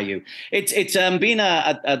 not by you. It's been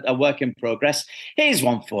a work in progress. Here's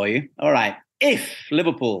one for you. All right, if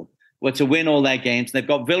Liverpool were to win all their games, they've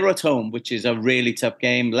got Villa at home, which is a really tough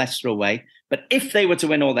game, Leicester away. But if they were to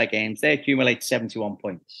win all their games, they accumulate 71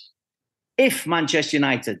 points. If Manchester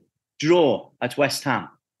United draw at West Ham,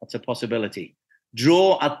 that's a possibility,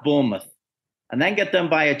 draw at Bournemouth, and then get done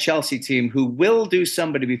by a Chelsea team who will do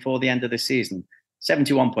somebody before the end of the season,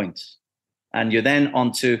 71 points. And you're then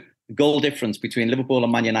on to goal difference between Liverpool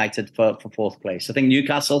and Man United for 4th place. I think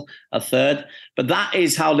Newcastle are 3rd. But that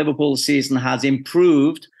is how Liverpool's season has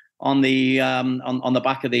improved on the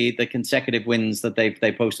back of the consecutive wins that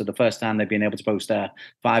they posted. The first time they've been able to post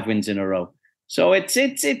 5 wins in a row. So it's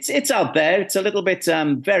out there. It's a little bit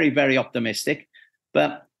very, very optimistic.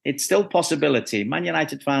 But it's still possibility. Man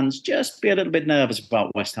United fans, just be a little bit nervous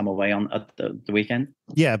about West Ham away at the weekend.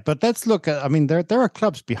 Yeah, but let's look at, I mean, there are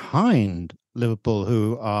clubs behind Liverpool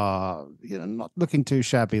who are, not looking too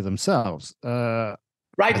shabby themselves.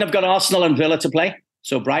 Brighton have got Arsenal and Villa to play,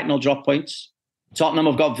 so Brighton will drop points. Tottenham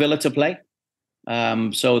have got Villa to play,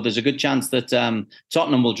 so there's a good chance that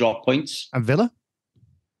Tottenham will drop points. And Villa?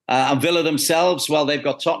 And Villa themselves, well, they've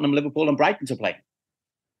got Tottenham, Liverpool and Brighton to play.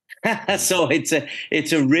 So it's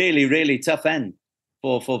a really, really tough end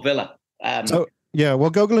for Villa.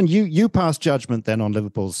 Gogolin, you pass judgment then on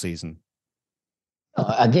Liverpool's season.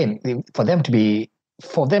 Again, they had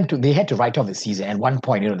to write off the season. At one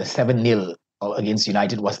point, the 7-0 against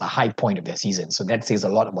United was the high point of their season. So that says a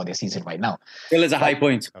lot about their season right now. Still is a high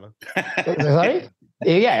point. Sorry?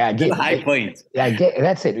 Yeah, again, high point. Yeah,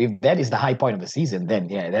 that's it. If that is the high point of the season, then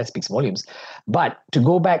that speaks volumes. But to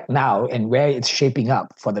go back now and where it's shaping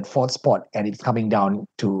up for that fourth spot and it's coming down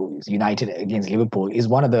to United against Liverpool is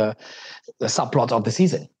one of the subplots of the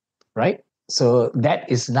season, right? So that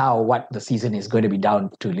is now what the season is going to be down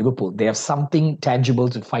to Liverpool. They have something tangible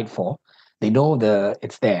to fight for. They know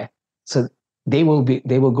it's there. So they will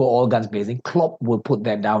go all guns blazing. Klopp will put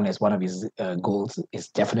that down as one of his goals. It's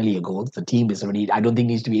definitely a goal. The team is already, I don't think,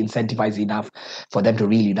 needs to be incentivized enough for them to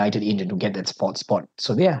reel United in and to get that fourth spot.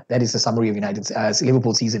 So that is the summary of United's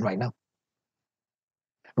Liverpool season right now.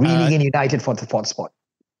 Reeling in United for the fourth spot.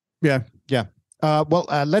 Yeah.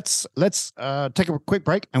 Let's take a quick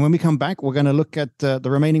break, and when we come back, we're going to look at the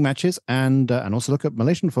remaining matches and also look at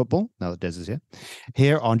Malaysian football. Now that Des is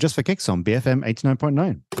here on Just for Kicks on BFM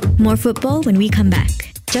 89.9. More football when we come back.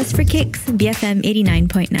 Just for Kicks, BFM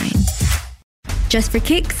 89.9. Just for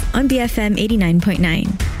Kicks on BFM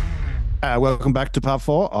 89.9. Welcome back to part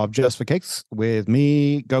 4 of Just for Kicks with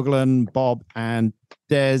me, Gogolin, Bob, and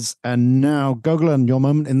Des. And now, Gogolin, your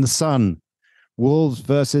moment in the sun. Wolves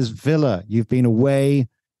versus Villa. You've been away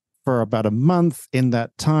for about a month. In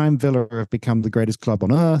that time, Villa have become the greatest club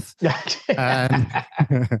on earth. and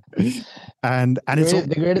it's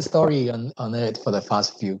the greatest story on earth for the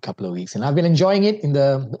past couple of weeks, and I've been enjoying it in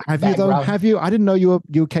the background. Have you? I didn't know you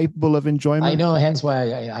were capable of enjoyment. I know, hence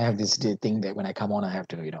why I have this thing that when I come on, I have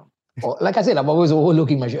to, like I said, I'm always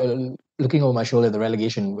looking over my shoulder, the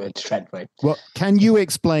relegation threat, right? Well, can you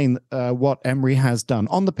explain what Emery has done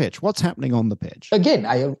on the pitch? What's happening on the pitch? Again,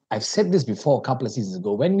 I've said this before a couple of seasons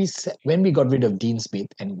ago. When we got rid of Dean Smith,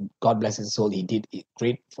 and God bless his soul, he did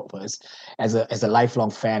great for us as a lifelong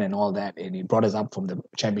fan and all that, and he brought us up from the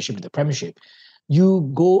Championship to the Premiership. You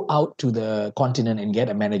go out to the continent and get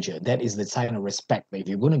a manager. That is the sign of respect. If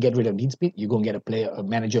you're going to get rid of Dean Smith, you're going to get a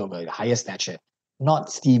manager of a higher stature,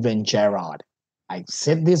 not Steven Gerrard. I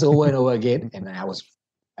said this over and over again, and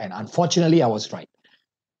unfortunately I was right.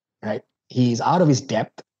 Right? He's out of his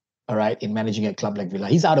depth, all right, in managing a club like Villa.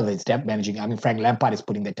 He's out of his depth managing. I mean, Frank Lampard is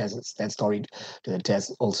putting that story to the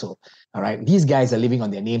test also. All right. These guys are living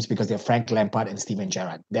on their names because they're Frank Lampard and Steven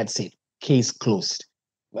Gerrard. That's it. Case closed.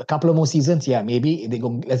 A couple of more seasons, maybe they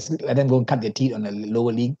go. Let's let them go and cut their teeth on the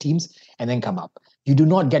lower league teams and then come up. You do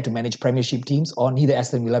not get to manage Premiership teams or neither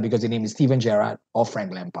Aston Villa because your name is Steven Gerrard or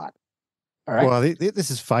Frank Lampard. All right. Well, this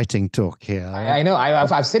is fighting talk here. I know.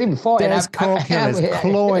 I've said it before. Des Corkill is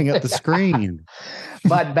clawing at the screen.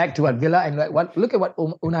 But back to what Villa and look at what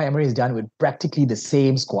Unai Emery has done with practically the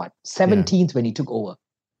same squad. 17th when he took over.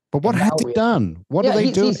 But what had he done? What do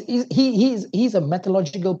they do? He's a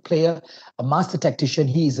methodological player, a master tactician.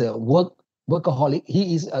 He's a workaholic.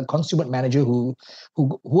 He is a consummate manager who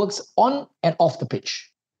works on and off the pitch.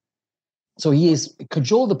 So he is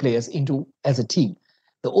cajole the players into as a team.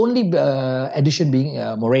 The only addition being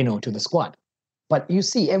Moreno to the squad. But you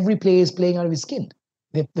see, every player is playing out of his skin.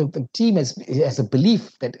 The team has a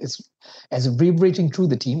belief that is vibrating through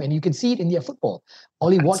the team, and you can see it in their football.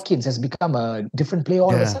 Ollie Watkins has become a different player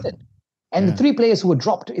all of a sudden. And the three players who were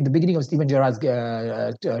dropped in the beginning of Steven Gerrard's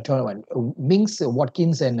tournament, Minks,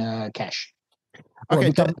 Watkins, and Cash.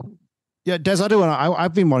 Okay, Des,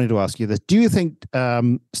 I've been wanting to ask you this. Do you think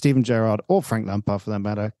Steven Gerrard or Frank Lampard, for that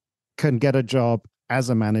matter, can get a job as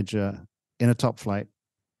a manager in a top flight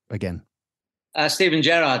again? Steven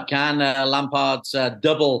Gerrard can. Lampard's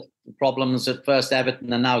double problems at first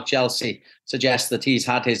Everton and now Chelsea suggest that he's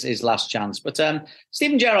had his last chance. But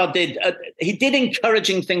Steven Gerrard did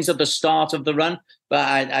encouraging things at the start of the run, but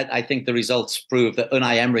I think the results prove that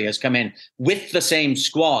Unai Emery has come in with the same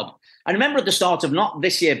squad. I remember at the start of not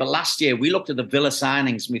this year, but last year, we looked at the Villa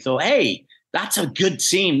signings and we thought, hey, that's a good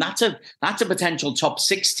team. That's a potential top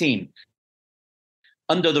 6 team.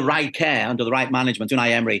 Under the right care, under the right management, Unai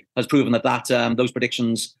Emery has proven that those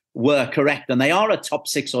predictions were correct, and they are a top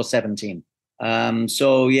 6 or 7 team. But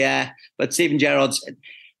Steven Gerrard's,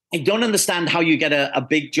 I don't understand how you get a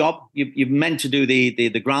big job. You're meant to do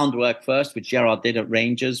the groundwork first, which Gerrard did at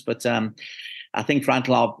Rangers. But I think Frank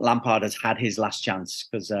Lampard has had his last chance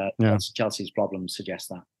because Chelsea's problems suggest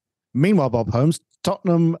that. Meanwhile, Bob Holmes,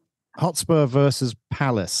 Tottenham Hotspur versus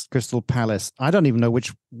Palace, Crystal Palace. I don't even know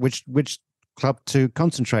which club to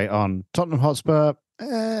concentrate on. Tottenham Hotspur,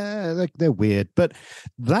 they're weird. But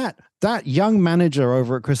that young manager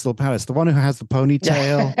over at Crystal Palace, the one who has the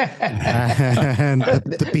ponytail and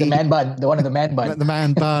the man bun, the one in the man bun. The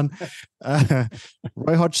man bun.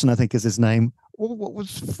 Roy Hodgson, I think is his name. What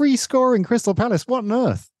was free scoring Crystal Palace? What on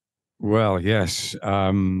earth? Well, yes.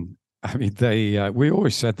 I mean, we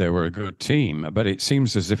always said they were a good team, but it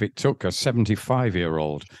seems as if it took a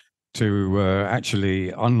 75-year-old to actually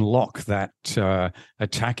unlock that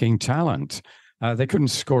attacking talent. They couldn't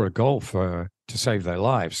score a goal to save their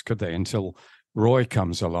lives, could they, until Roy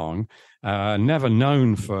comes along. Never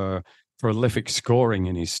known for prolific scoring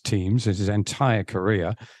in his teams his entire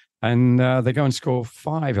career. And they go and score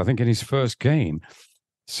 5, I think, in his first game.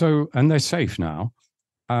 So, and they're safe now.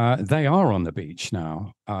 They are on the beach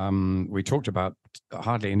now. We talked about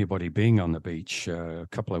hardly anybody being on the beach a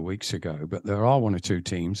couple of weeks ago, but there are 1 or 2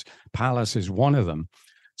 teams. Palace is one of them.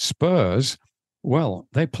 Spurs, well,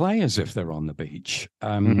 they play as if they're on the beach.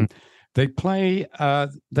 They play.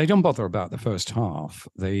 They don't bother about the first half.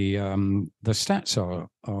 The stats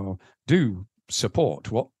do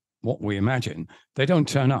support what we imagine. They don't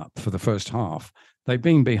turn up for the first half. They've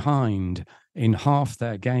been behind in half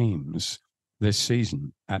their games this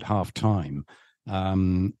season at half time,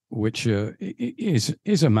 which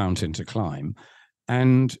is a mountain to climb,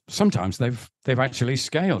 and sometimes they've actually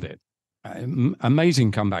scaled it.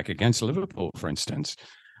 Amazing comeback against Liverpool, for instance,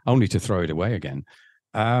 only to throw it away again.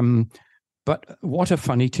 But what a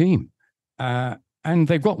funny team, and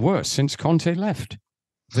they've got worse since Conte left.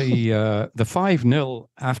 The 5-0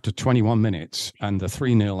 after 21 minutes and the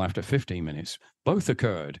 3-0 after 15 minutes both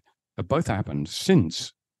happened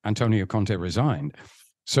since Antonio Conte resigned.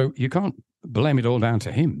 So you can't blame it all down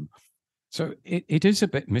to him. So it is a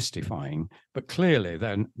bit mystifying, but clearly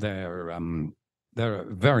they're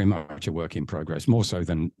very much a work in progress, more so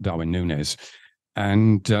than Darwin Núñez.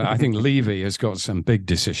 And I think Levy has got some big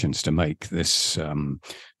decisions to make this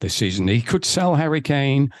season. He could sell Harry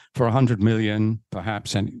Kane for 100 million,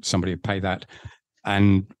 perhaps, and somebody would pay that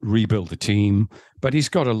and rebuild the team. But he's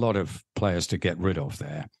got a lot of players to get rid of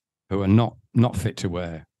there who are not fit to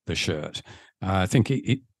wear the shirt. I think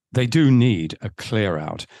they do need a clear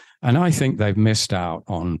out. And I think they've missed out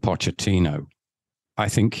on Pochettino. I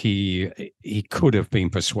think he could have been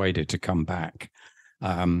persuaded to come back.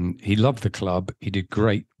 He loved the club. He did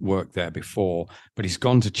great work there before, but he's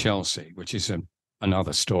gone to Chelsea, which is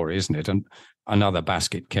another story, isn't it? And another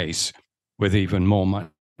basket case with even more money,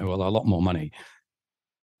 well, a lot more money.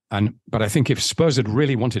 But I think if Spurs had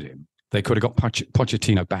really wanted him, they could have got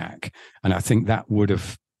Pochettino back, and I think that would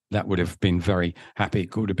have been very happy.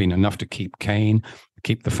 It could have been enough to keep Kane,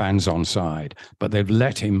 keep the fans on side. But they've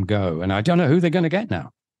let him go, and I don't know who they're going to get now.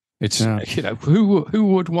 It's who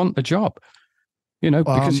would want the job.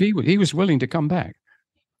 Because he was willing to come back.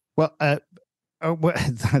 Well,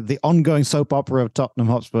 the ongoing soap opera of Tottenham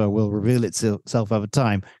Hotspur will reveal itself over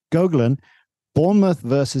time. Goglan, Bournemouth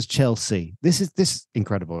versus Chelsea. This is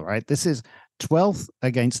incredible, right? This is 12th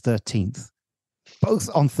against 13th, both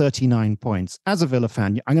on 39 points. As a Villa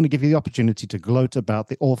fan, I'm going to give you the opportunity to gloat about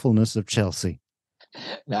the awfulness of Chelsea.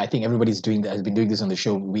 No, I think everybody's has been doing this on the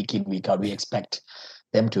show week in, week out. We expect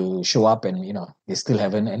them to show up, and they still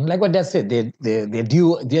haven't. And like what Dad said, they're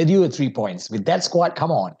due 3 points with that squad.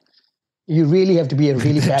 Come on, you really have to be a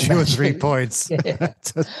really bad man. 3 points.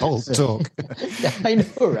 That's bold talk. I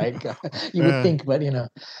know, right? You would think,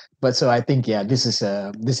 but so I think this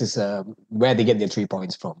is where they get their 3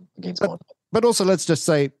 points from against Bournemouth. But also, let's just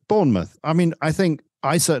say Bournemouth. I mean, I think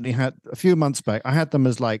I certainly had a few months back. I had them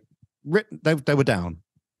as they were down,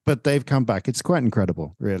 but they've come back. It's quite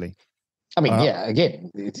incredible, really. I mean, again,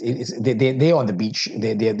 they're on the beach.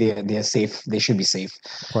 They're safe. They should be safe.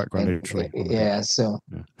 Quite literally. So,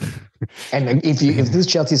 and if this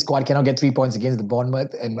Chelsea squad cannot get 3 points against the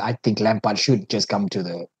Bournemouth, and I think Lampard should just come to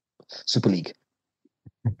the Super League.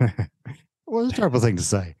 What a terrible thing to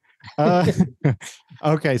say.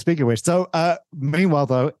 Okay, speaking of which, so meanwhile,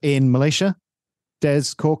 though, in Malaysia,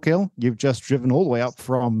 Des Corkill, you've just driven all the way up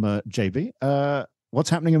from JB. What's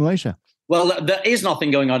happening in Malaysia? Well, there is nothing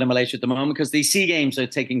going on in Malaysia at the moment because the SEA Games are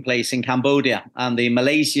taking place in Cambodia, and the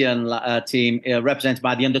Malaysian team represented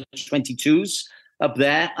by the under-22s up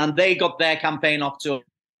there, and they got their campaign off to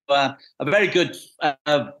a very good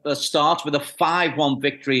start with a 5-1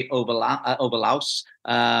 victory over Laos.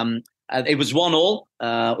 It was 1-1.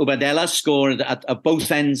 Ubadela scored at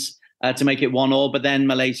both ends to make it 1-1, but then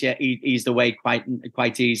Malaysia eased away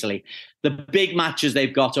quite easily. The big matches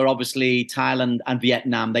they've got are obviously Thailand and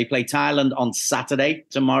Vietnam. They play Thailand on Saturday,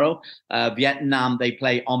 tomorrow. Vietnam, they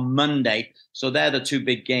play on Monday. So they're the two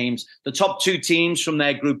big games. The top two teams from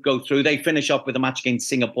their group go through. They finish up with a match against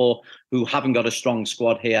Singapore, who haven't got a strong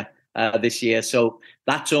squad here this year. So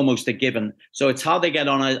that's almost a given. So it's how they get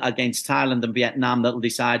on against Thailand and Vietnam that'll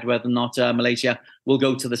decide whether or not Malaysia will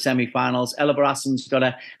go to the semi-finals. Ella Barassan's got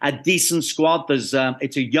a decent squad. It's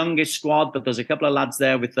a youngish squad, but there's a couple of lads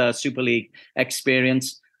there with Super League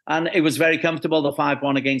experience. And it was very comfortable, the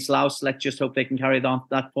 5-1 against Laos. Let's just hope they can carry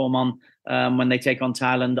that form on when they take on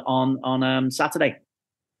Thailand on Saturday.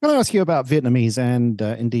 Can I ask you about Vietnamese and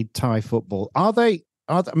indeed Thai football? Are they?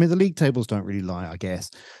 I mean, the league tables don't really lie, I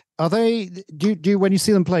guess. Are they? Do you when you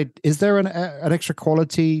see them play? Is there an extra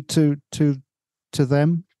quality to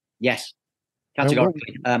them? Yes,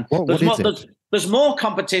 categorically. There's more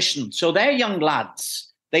competition. So they're young lads.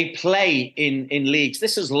 They play in leagues.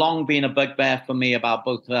 This has long been a bugbear for me about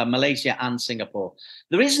both Malaysia and Singapore.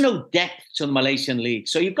 There is no depth to the Malaysian league.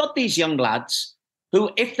 So you've got these young lads who,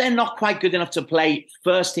 if they're not quite good enough to play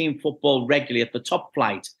first-team football regularly at the top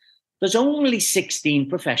flight, there's only 16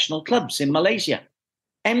 professional clubs in Malaysia.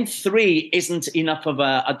 M3 isn't enough of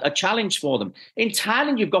a challenge for them. In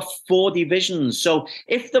Thailand, you've got 4 divisions. So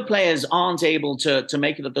if the players aren't able to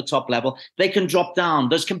make it at the top level, they can drop down.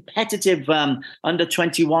 There's competitive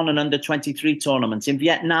under-21 and under-23 tournaments. In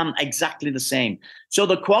Vietnam, exactly the same. So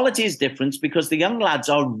the quality is different because the young lads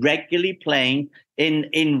are regularly playing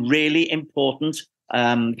in really important,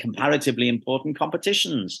 comparatively important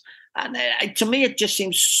competitions. And to me, it just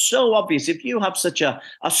seems so obvious. If you have such a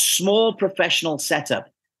small professional setup,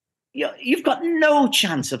 you've got no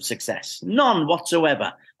chance of success, none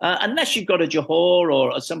whatsoever, unless you've got a Johor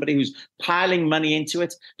or somebody who's piling money into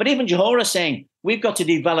it. But even Johor are saying, we've got to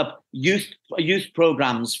develop youth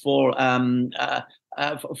programs for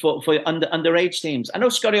underage teams. I know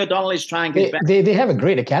Scotty O'Donnell is trying his best. They have a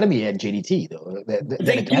great academy at JDT, though.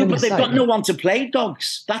 They do, but they've got no one to play,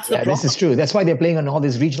 Dogs. That's the problem. This is true. That's why they're playing on all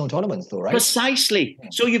these regional tournaments, though, right? Precisely.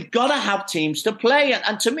 So you've got to have teams to play.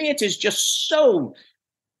 And to me, it is just so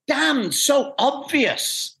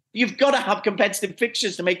obvious. You've got to have competitive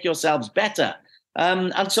fixtures to make yourselves better.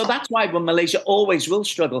 And so that's why when Malaysia always will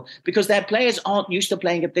struggle, because their players aren't used to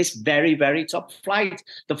playing at this very, very top flight.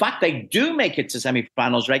 The fact they do make it to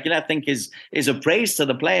semi-finals regularly, I think, is a praise to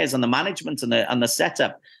the players and the management and the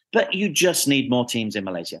setup. But you just need more teams in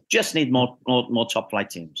Malaysia. Just need more top flight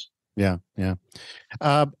teams. Yeah.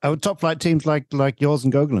 Top flight teams like yours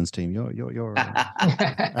and Gogolin's team. You're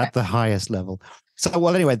at the highest level. So,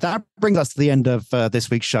 well, anyway, that brings us to the end of this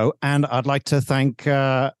week's show, and I'd like to thank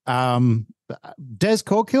Des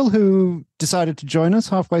Corkill, who decided to join us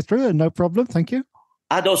halfway through. No problem. Thank you.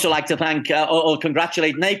 I'd also like to thank or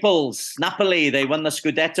congratulate Napoli. They won the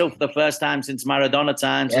Scudetto for the first time since Maradona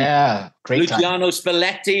times. Yeah, great Luciano time.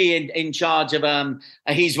 Spalletti in charge of,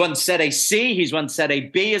 he's won Serie C, he's won Serie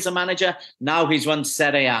B as a manager. Now he's won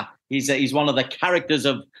Serie A. He's one of the characters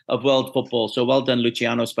of world football. So well done,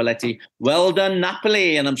 Luciano Spalletti. Well done,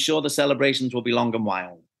 Napoli. And I'm sure the celebrations will be long and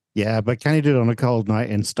wild. Yeah, but can he do it on a cold night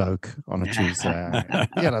in Stoke on a Tuesday?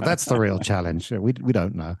 That's the real challenge. We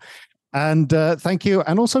don't know. And thank you.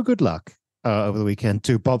 And also good luck over the weekend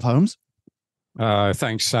to Bob Holmes.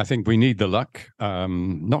 Thanks. I think we need the luck.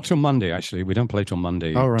 Not till Monday, actually. We don't play till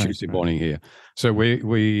Monday, Tuesday morning here. So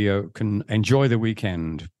we can enjoy the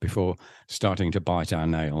weekend before starting to bite our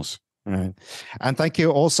nails. Right. And thank you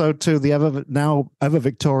also to the ever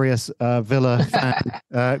victorious Villa fan,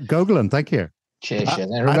 Gogolin. Thank you. Cheers.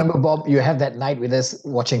 And remember, Bob, you have that night with us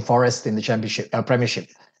watching Forest in the Premiership.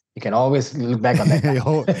 You can always look back on that.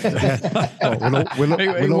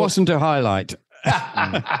 It wasn't a highlight.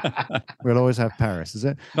 We'll always have Paris, is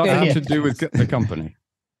it? Nothing to do with the company.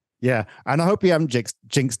 Yeah, and I hope you haven't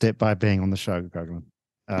jinxed it by being on the show, Gogolin.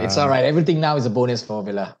 It's all right. Everything now is a bonus for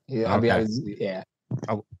Villa. Okay.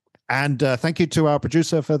 And thank you to our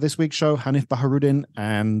producer for this week's show, Hanif Baharudin.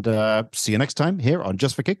 And see you next time here on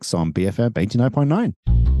Just for Kicks on BFM 89.9.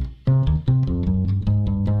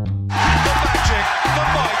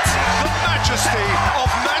 Of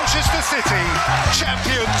Manchester City,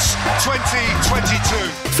 champions 2022.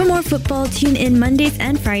 For more football, tune in Mondays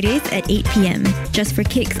and Fridays at 8 p.m. Just for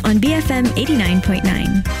Kicks on BFM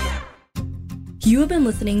 89.9. You have been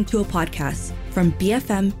listening to a podcast from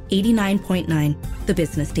BFM 89.9, the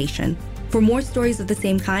business station. For more stories of the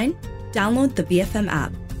same kind, download the BFM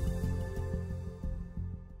app.